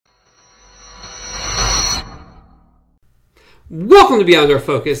Welcome to Beyond Our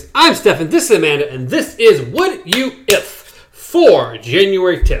Focus. I'm Stefan, this is Amanda, and this is Would You If for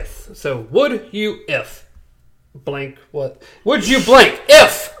January 10th. So, would you if blank what? Would you blank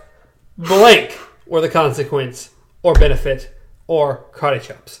if blank were the consequence or benefit or karate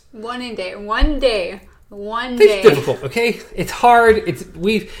chops? One day. It's difficult, okay? It's hard.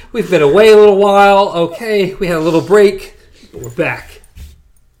 We've been away a little while, okay? We had a little break, but we're back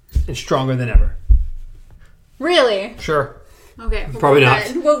and stronger than ever. Really? Sure. Okay. Probably not.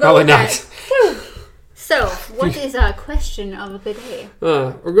 We'll go Probably with not. that. So, what is our question of the day?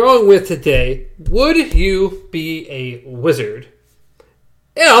 We're going with today, would you be a wizard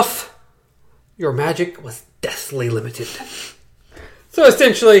if your magic was deathly limited? So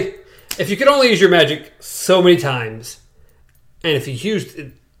essentially, if you could only use your magic so many times, and if you used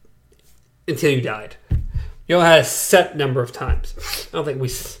it until you died, you only had a set number of times. I don't think we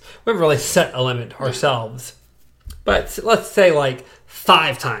haven't really set a limit ourselves. But let's say like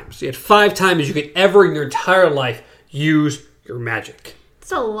 5 times. You had 5 times you could ever in your entire life use your magic.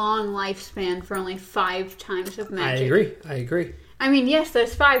 It's a long lifespan for only 5 times of magic. I agree. I mean, yes,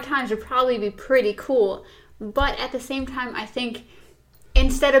 those 5 times would probably be pretty cool. But at the same time, I think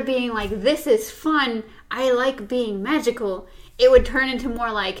instead of being like, this is fun, I like being magical, it would turn into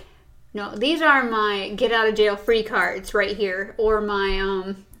more like, no, these are my get out of jail free cards right here. Or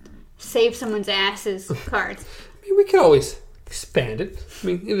my save someone's asses cards. I mean, we could always expand it. I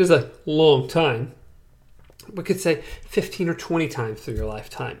mean, it is a long time. We could say 15 or 20 times through your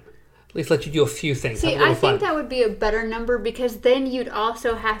lifetime. At least let you do a few things. See, I think that would be a better number because then you'd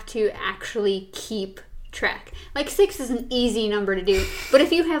also have to actually keep track. Like 6 is an easy number to do. But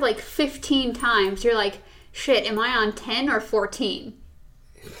if you have like 15 times, you're like, shit, am I on 10 or 14?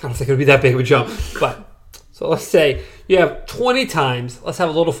 I don't think it would be that big of a jump. But so let's say you have 20 times. Let's have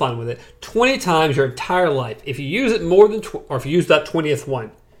a little fun with it. 20 times your entire life. If you use it more than, or if you use that 20th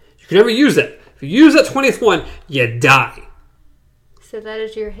one, you can never use it. If you use that 20th one, you die. So that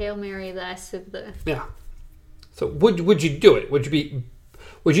is your Hail Mary last of the... Yeah. So would you do it? Would you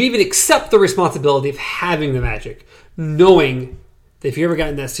even accept the responsibility of having the magic, knowing that if you ever got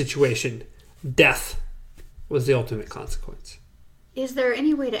in that situation, death was the ultimate consequence? Is there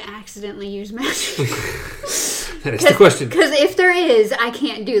any way to accidentally use magic? That is the question. Because if there is, I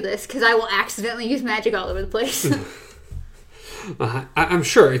can't do this, because I will accidentally use magic all over the place. I'm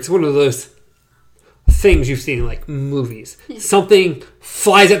sure it's one of those things you've seen in like movies. Something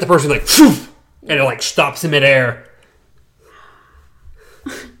flies at the person like, phew, and it like stops in midair.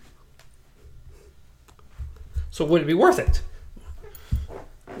 So would it be worth it?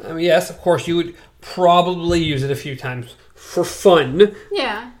 I mean, yes, of course, you would probably use it a few times for fun.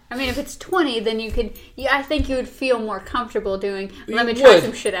 Yeah. I mean, if it's 20, then you could... I think you would feel more comfortable doing, let me You try would.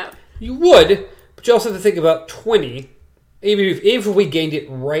 some shit out. You would, but you also have to think about 20. Even if we gained it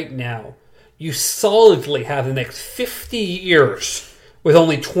right now, you solidly have the next 50 years with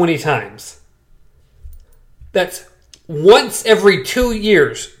only 20 times. That's once every 2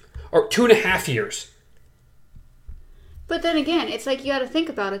 years, or 2.5 years. But then again, it's like you got to think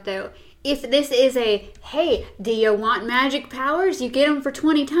about it, though. If this is a, hey, do you want magic powers? You get them for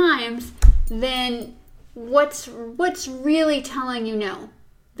 20 times, then what's really telling you no?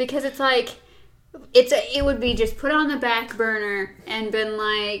 Because it's like, it would be just put on the back burner and been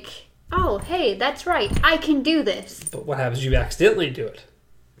like, oh, hey, that's right, I can do this. But what happens if you accidentally do it?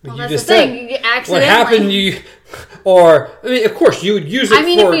 Well, you that's just the said, thing. You accidentally... what happened, of course, you would use it I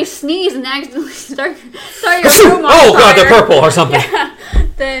mean, for... if you sneeze and accidentally start your room on oh, God, fire, they're purple or something. Yeah,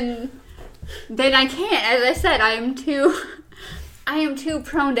 then I can't. As I said, I am too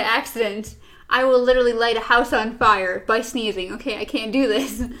prone to accidents. I will literally light a house on fire by sneezing. Okay, I can't do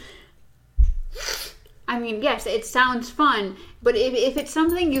this. I mean, yes, it sounds fun, but if it's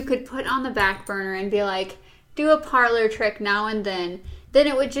something you could put on the back burner and be like, do a parlor trick now and then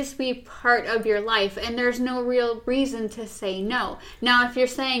it would just be part of your life, and there's no real reason to say no. Now, if you're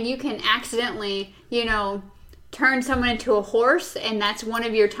saying you can accidentally, turn someone into a horse, and that's one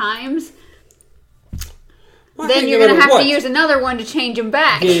of your times, then you're going to have to use another one to change them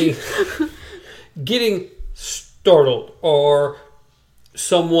back. Getting startled, or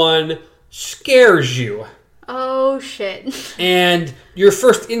someone scares you. Oh, shit. And your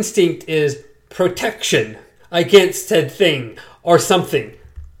first instinct is protection against said thing or something.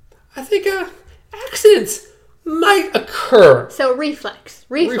 I think accidents might occur. So reflex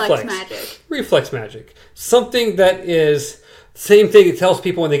magic. Reflex magic. Something that is the same thing it tells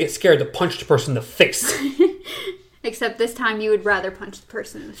people when they get scared to punch the person in the face. Except this time you would rather punch the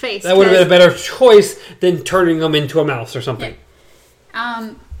person in the face. That would have been a better choice than turning them into a mouse or something.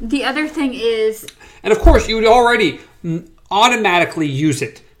 Yeah. The other thing is... And of course, you would already automatically use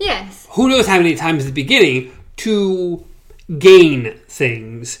it. Yes. Who knows how many times at the beginning to gain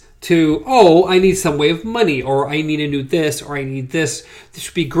things. I need some way of money, or I need to do this, or I need this. This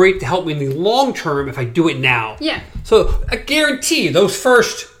would be great to help me in the long term if I do it now. Yeah. So I guarantee those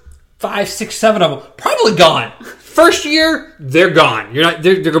first 5, 6, 7 of them probably gone. First year, they're gone. You're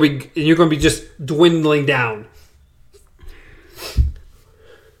going to be just dwindling down.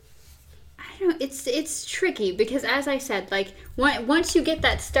 It's tricky because, as I said, like once you get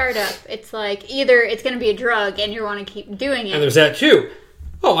that startup, it's like either it's going to be a drug and you want to keep doing it. And there's that too.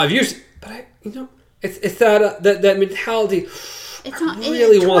 Oh, I've used it, but it's that mentality. It's I not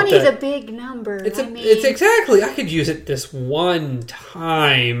really want 20 is that. a big number. It's exactly. I could use it this one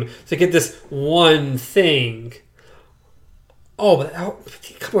time to get this one thing. Oh, but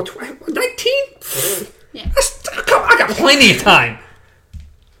come on, 19? Yeah. I got plenty of time.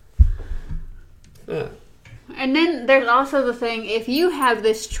 And then there's also the thing, if you have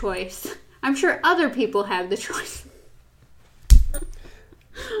this choice, I'm sure other people have the choice.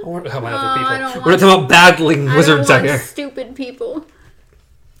 I wonder how about other people. We're not talking about battling wizards out here. Stupid people.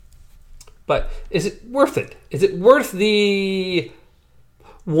 But is it worth it? Is it worth the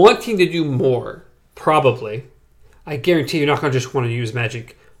wanting to do more? Probably. I guarantee you're not going to just want to use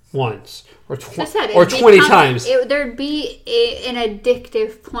magic once or 20 times. There'd be an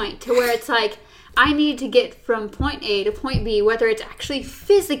addictive point to where it's like, I need to get from point A to point B, whether it's actually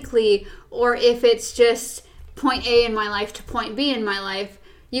physically or if it's just point A in my life to point B in my life.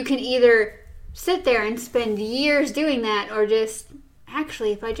 You can either sit there and spend years doing that, or just,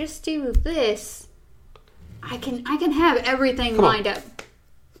 actually, if I just do this, I can have everything lined up.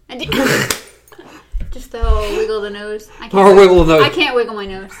 And just the whole wiggle the nose. Wiggle the nose. I can't wiggle my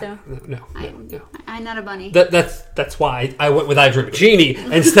nose, so no. I'm not a bunny. That's why I went with I Dream a Genie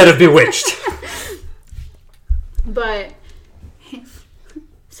instead of Bewitched. But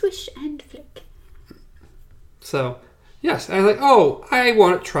swish and flick. So, yes, I was like, I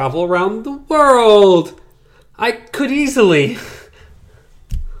want to travel around the world. I could easily.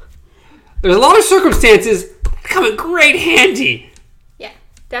 There's a lot of circumstances that come in great handy. Yeah,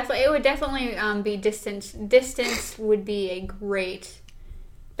 definitely. It would definitely be distance. Distance would be a great.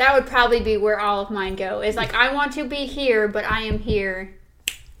 That would probably be where all of mine go. Is like, I want to be here, but I am here.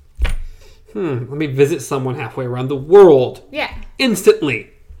 Let me visit someone halfway around the world. Yeah.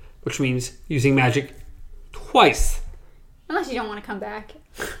 Instantly. Which means using magic twice. Unless you don't want to come back.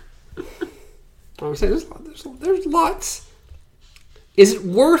 I would say there's lots. Is it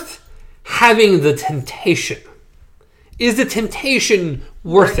worth having the temptation? Is the temptation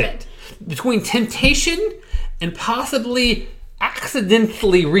worth it? Between temptation and possibly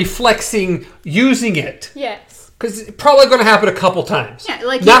accidentally reflexing using it. Yes. Because it's probably going to happen a couple times. Yeah,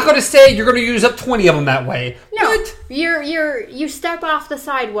 like not going to say you're going to use up 20 of them that way. No, but you step off the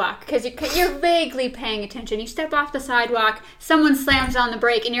sidewalk because you're vaguely paying attention. You step off the sidewalk, someone slams on the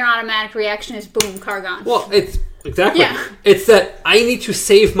brake, and your automatic reaction is boom, car gone. Well, it's exactly. Yeah. It's that I need to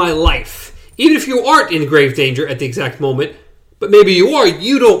save my life, even if you aren't in grave danger at the exact moment. But maybe you are.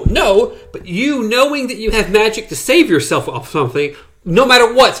 You don't know. But you knowing that you have magic to save yourself off something, no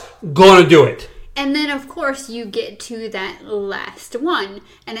matter what's gonna do it. And then, of course, you get to that last one.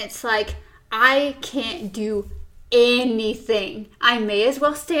 And it's like, I can't do anything. I may as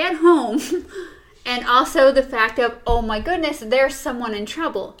well stay at home. And also the fact of, oh my goodness, there's someone in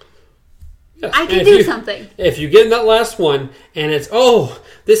trouble. Yes. I can do something. If you get in that last one, and it's,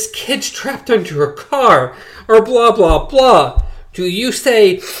 this kid's trapped under a car, or blah, blah, blah. Do you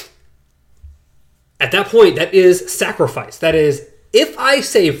say, at that point, that is sacrifice. That is, if I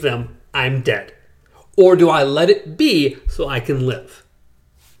save them, I'm dead. Or do I let it be so I can live?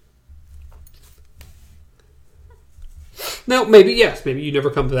 Now, maybe you never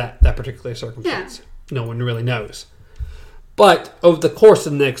come to that particular circumstance. Yeah. No one really knows. But over the course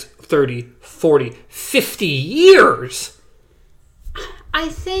of the next 30, 40, 50 years... I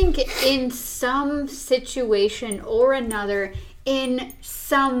think in some situation or another, in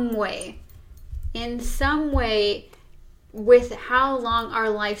some way, with how long our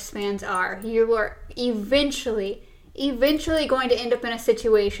lifespans are, you are eventually going to end up in a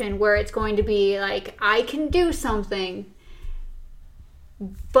situation where it's going to be like, I can do something,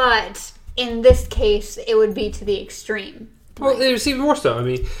 but in this case, it would be to the extreme. Well, there's even more so. I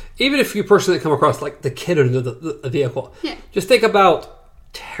mean, even if you personally come across like the kid under the vehicle, just think about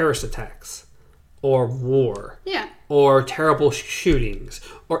terrorist attacks or war, or terrible shootings,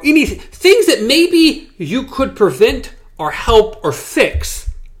 or anything, things that maybe you could prevent or help or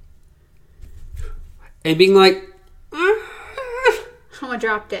fix, and being like, I'm gonna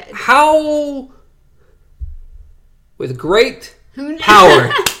drop dead. How with great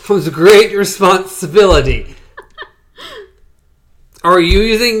power comes great responsibility. Are you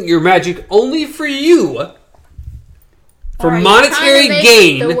using your magic only for you, for monetary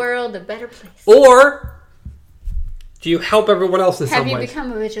gain, the world a better place, or do you help everyone else in some way? Have you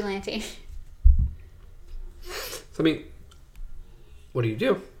become a vigilante? So, I mean, what do you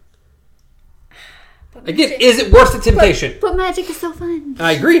do? Again, is it worth the temptation? But magic is so fun.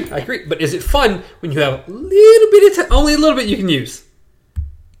 I agree. But is it fun when you have a little bit of only a little bit you can use?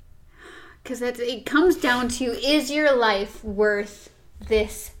 Because it comes down to, is your life worth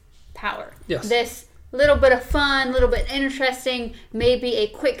this power? Yes. This little bit of fun, little bit interesting, maybe a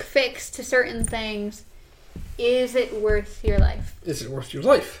quick fix to certain things. Is it worth your life? Is it worth your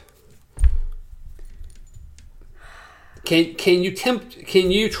life? Can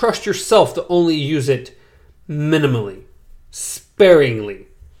you trust yourself to only use it minimally, sparingly?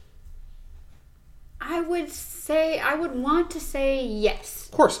 I would want to say yes.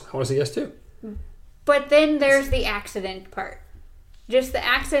 Of course, I want to say yes too. But then there's the accident part. Just the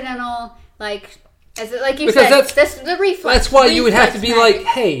accidental, like you because said, that's the reflex. That's why you would have to be magic. like,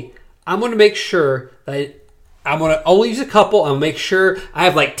 hey, I'm going to make sure that I'm going to only use a couple and make sure I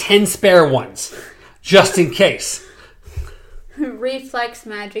have like 10 spare ones, just in case. Reflex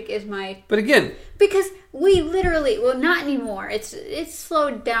magic is my... But again... Because we literally... Well, not anymore. It's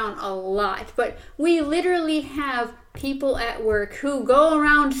slowed down a lot. But we literally have people at work who go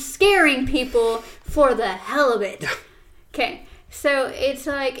around scaring people for the hell of it. Okay. So it's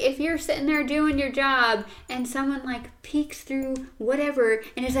like if you're sitting there doing your job and someone like peeks through whatever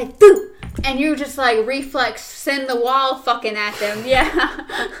and it's like, boo! And you just like reflex, send the wall fucking at them.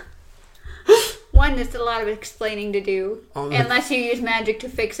 Yeah. One, it's a lot of explaining to do. Unless you use magic to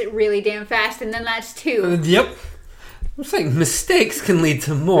fix it really damn fast, and then that's two. Yep. I'm saying mistakes can lead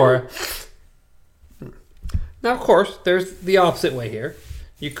to more. Now, of course, there's the opposite way here.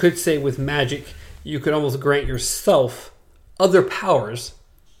 You could say with magic, you could almost grant yourself other powers.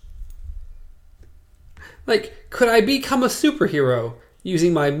 Like, could I become a superhero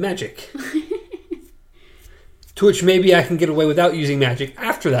using my magic? To which maybe I can get away without using magic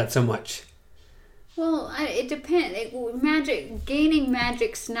after that so much. Well, it depends. Gaining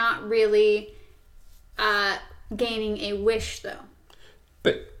magic's not really gaining a wish, though.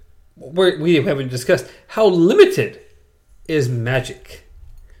 But we haven't discussed how limited is magic.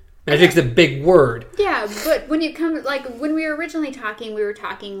 Magic's a big word. Yeah, but when you come, like, when we were originally talking, we were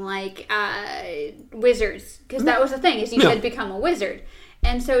talking, like, wizards. Because that was the thing, is you said become a wizard.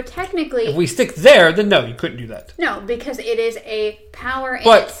 And so technically... If we stick there, then no, you couldn't do that. No, because it is a power in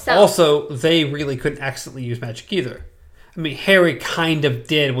itself. But also, they really couldn't accidentally use magic either. I mean, Harry kind of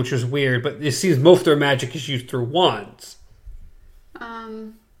did, which was weird, but it seems most of their magic is used through wands.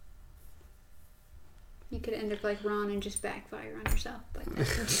 You could end up like Ron and just backfire on yourself. But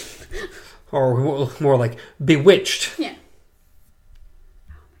or more like bewitched. Yeah.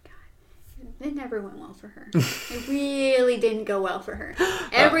 It never went well for her. It really didn't go well for her.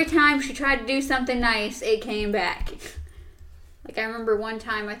 Every time she tried to do something nice, it came back. Like, I remember one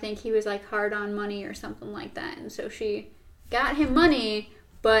time, I think he was, like, hard on money or something like that. And so she got him money,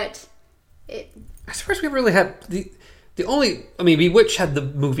 but it... I suppose we really had... The only... I mean, Bewitched had the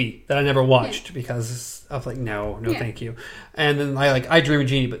movie that I never watched because I was like, no, thank you. And then I Dream of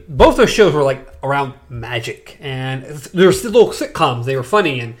Jeannie. But both those shows were, like, around magic. And they were still little sitcoms. They were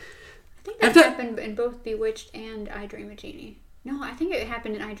funny and... I think that happened in both Bewitched and I Dream of Jeannie. No, I think it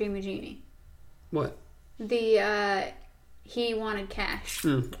happened in I Dream of Jeannie. What? He wanted cash.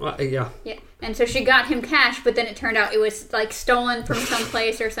 Yeah. Yeah. And so she got him cash, but then it turned out it was like stolen from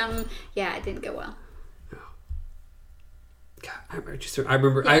someplace or something. Yeah, it didn't go well. God, I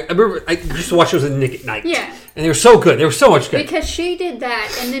remember I used to watch those at Nick at Night. Yeah. And they were so good. They were so much good. Because she did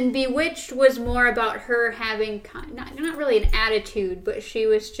that, and then Bewitched was more about her having not really an attitude, but she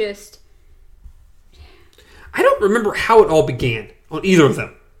was just... I don't remember how it all began on either of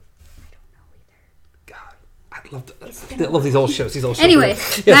them. God, I love these old shows. Anyway,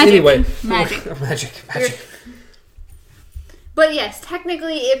 magic. Magic. But yes,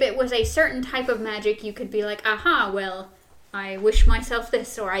 technically, if it was a certain type of magic, you could be like, aha, well, I wish myself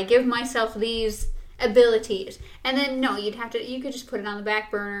this, or I give myself these abilities. And then, no, you could just put it on the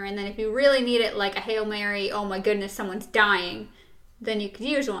back burner, and then if you really need it, like a Hail Mary, oh my goodness, someone's dying, then you could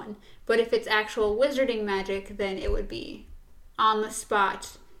use one. But if it's actual wizarding magic, then it would be on the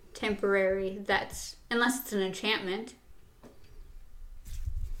spot, temporary. Unless it's an enchantment.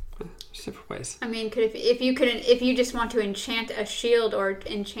 Different ways. I mean, if you just want to enchant a shield or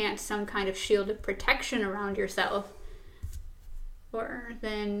enchant some kind of shield of protection around yourself, or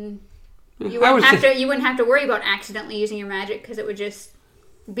then You wouldn't have to worry about accidentally using your magic because it would just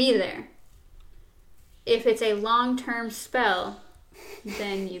be there. If it's a long-term spell,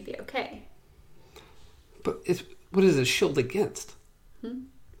 then you'd be okay. But what is it shield against?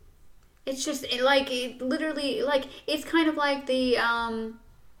 It's just literally it's kind of like the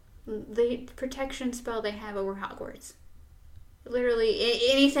protection spell they have over Hogwarts.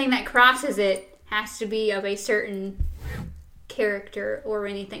 Literally, anything that crosses it has to be of a certain character or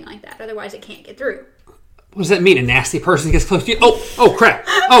anything like that. Otherwise, it can't get through. What does that mean? A nasty person gets close to you? Oh crap!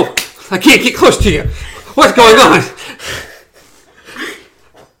 Oh, I can't get close to you. What's going on?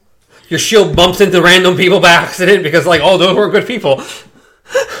 Your shield bumps into random people by accident because, those weren't good people.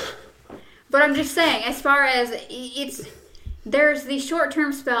 But I'm just saying, as far as there's the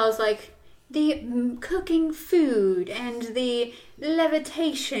short-term spells like the cooking food and the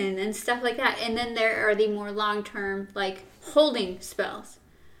levitation and stuff like that. And then there are the more long-term, holding spells.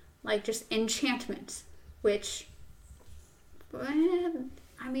 Like just enchantments, which,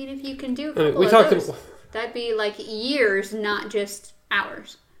 if you can do a couple of those, that'd be years, not just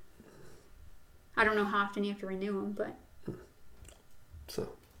hours. I don't know how often you have to renew them, but... So,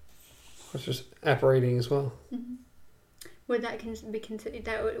 of course, there's apparating as well. Mm-hmm. Would that be considered...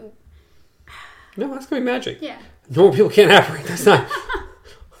 That would... No, that's going to be magic. Yeah. Normal people can't apparate. That's not...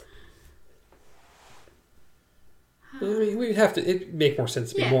 we'd have to... It'd make more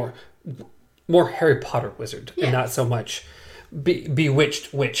sense to be more Harry Potter wizard and not so much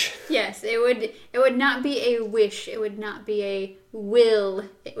bewitched witch. Yes, it would not be a wish. It would not be a will.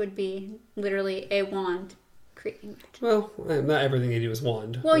 It would be literally a wand creating magic. Well, not everything they do is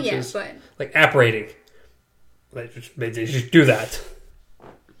wand. Well, yeah, but... Like apparating. They just do that.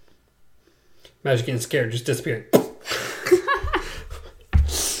 Magic getting scared, just disappearing.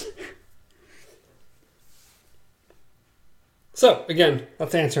 So, again,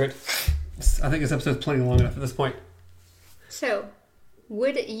 let's answer it. I think this episode's playing long enough at this point. So,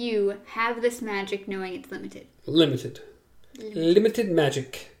 would you have this magic knowing it's limited? Limited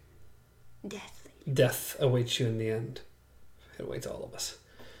magic. Deathly. Death awaits you in the end. It awaits all of us.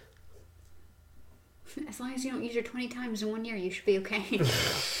 As long as you don't use it 20 times in 1 year, you should be okay.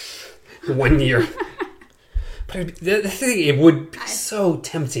 1 year. But the thing, it would be so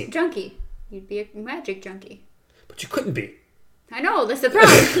tempting. Junkie. You'd be a magic junkie. But you couldn't be. I know, that's the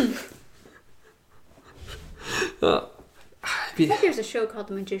problem. I think there's a show called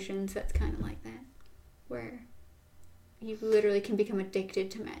The Magicians that's kind of like that. Where you literally can become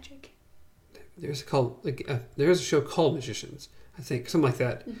addicted to magic. There's a show called Magicians, I think. Something like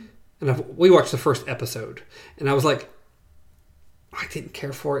that. Mm-hmm. And we watched the first episode. And I was like, I didn't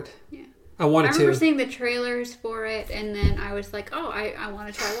care for it. Yeah. I remember seeing the trailers for it, and then I was like, oh, I want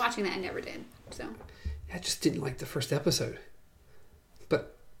to try watching that. I never did. So I just didn't like the first episode.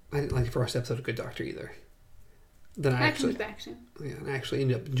 But I didn't like the first episode of Good Doctor either. Then I comes back soon. Yeah, and I actually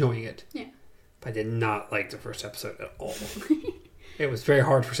ended up enjoying it. Yeah. But I did not like the first episode at all. It was very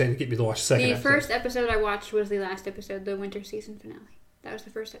hard for Shane to get me to watch the second episode. The first episode I watched was the last episode, the winter season finale. That was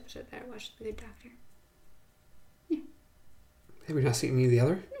the first episode that I watched, The Good Doctor. Yeah. Have you not seen any of the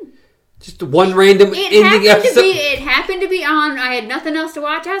other? Just one random ending episode? It happened to be on. I had nothing else to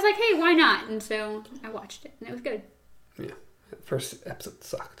watch. I was like, hey, why not? And so I watched it, and it was good. Yeah. The first episode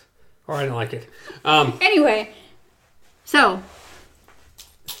sucked. Or I didn't like it. Anyway, so,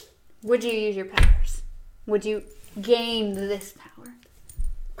 would you use your powers? Would you gain this power?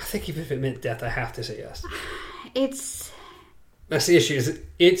 I think even if it meant death, I have to say yes. That's the issue.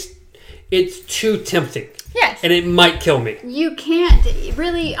 It's too tempting. Yes. And it might kill me. You can't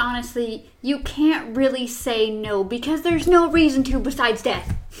really, honestly, you can't really say no because there's no reason to besides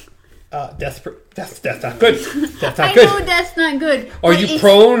death. Death's not good. Death's not I good. know death's not good. Are you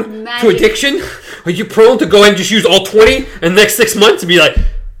prone to addiction? Are you prone to go ahead and just use all 20 in the next 6 months and be like,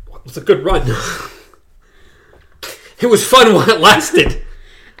 well, it was a good run. It was fun while it lasted.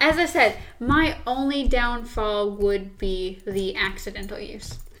 As I said, my only downfall would be the accidental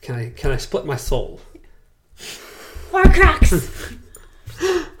use. Can I split my soul? Horcrux!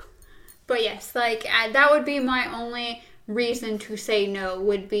 But yes, that would be my only reason to say no,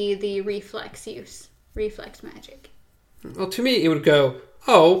 would be the reflex use. Reflex magic. Well, to me, it would go,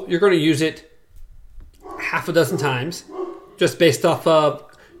 oh, you're going to use it half a dozen times, just based off of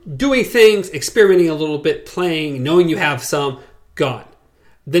doing things, experimenting a little bit, playing, knowing you have some, gone.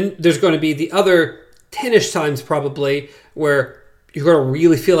 Then there's going to be the other 10-ish times probably where you're going to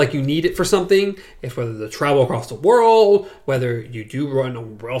really feel like you need it for something. If whether the travel across the world, whether you do run a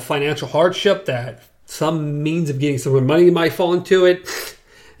real financial hardship that some means of getting some money might fall into it.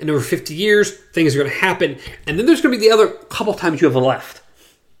 And over 50 years, things are going to happen. And then there's going to be the other couple times you have left.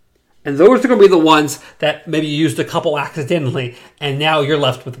 And those are going to be the ones that maybe you used a couple accidentally, and now you're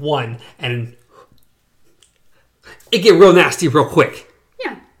left with one. And it get real nasty real quick.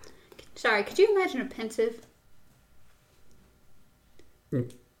 Yeah. Sorry, could you imagine a pensive?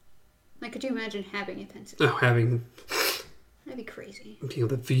 Like, could you imagine having a pensive? Oh, having... That'd be crazy. Being able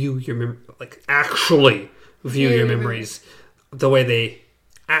to view your actually view your memories the way they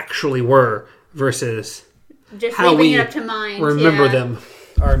actually were versus just how leaving we it up to mind. remember them.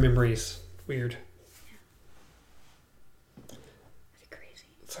 Our memories. Weird. That'd be crazy.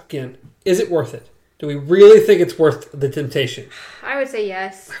 So again, is it worth it? Do we really think it's worth the temptation? I would say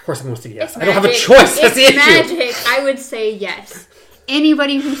yes. Of course I'm going to say yes. It's I don't have a magic. choice. That's the It's issue. magic. I would say yes.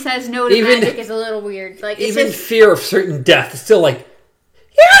 Anybody who says no to magic is a little weird. Like, it's Even just, fear of certain death is still like,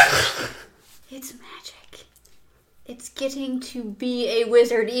 yeah. it's magic. It's getting to be a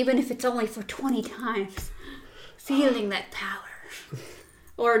wizard, even if it's only for 20 times. Feeling that power.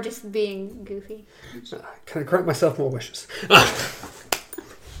 Or just being goofy. Can I grant myself more wishes?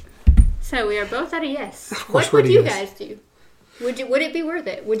 So we are both at a yes. course What we're would at a you yes. guys do? Would it be worth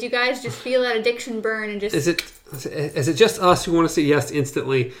it? Would you guys just feel that addiction burn and just... Is it just us who want to say yes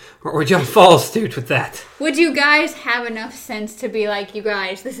instantly, or would y'all follow suit with that? Would you guys have enough sense to be like, you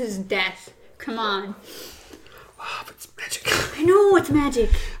guys, this is death. Come on. Oh, but it's magic. I know it's magic.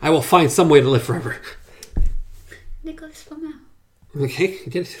 I will find some way to live forever. Nicholas Flamel. Okay, he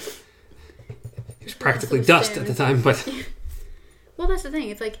did. He was practically Also dust at the time, but... Well, that's the thing.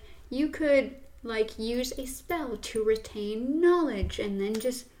 It's like, you could, like, use a spell to retain knowledge and then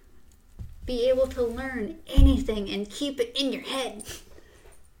just be able to learn anything and keep it in your head.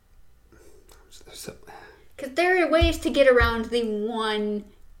 So, Because there are ways to get around the one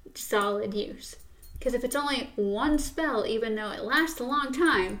solid use. Because if it's only one spell, even though it lasts a long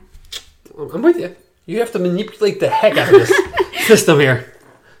time... I'm with you. You have to manipulate the heck out of this system here.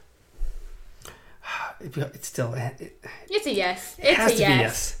 It's still... It's a yes. It has It's to a be yes.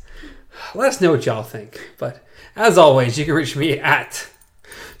 yes. Let us know what y'all think. But as always, you can reach me at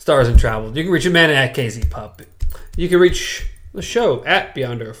Stars and Travel. You can reach Amanda at KZPup. You can reach the show at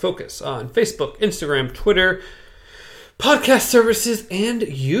Beyond Our Focus on Facebook, Instagram, Twitter, podcast services, and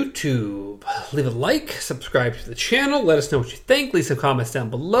YouTube. Leave a like, subscribe to the channel, let us know what you think, leave some comments down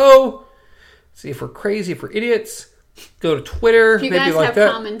below. See if we're crazy, if we're idiots. Go to Twitter, If you maybe guys like have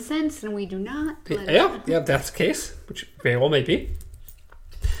that. common sense and we do not, let us Yeah, know. yeah, that's the case, which very well may be.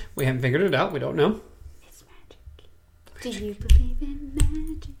 We haven't figured it out. We don't know. It's magic. Do you believe in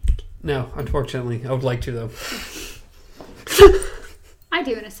magic? No, unfortunately. I would like to, though. I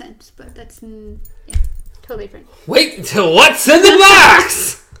do in a sense, but that's totally different. Wait until what's in the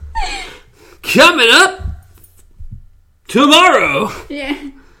box! Coming up tomorrow. Yeah.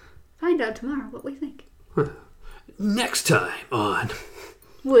 Find out tomorrow what we think. Next time on...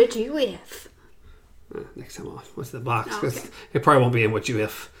 Would you if? Next time on. What's the box? Oh, 'Cause okay. it probably won't be in What You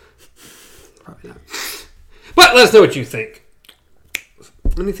If. Probably not. But let us know what you think.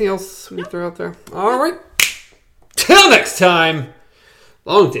 Anything else we can throw out there? All right. Till next time.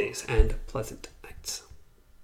 Long days and pleasant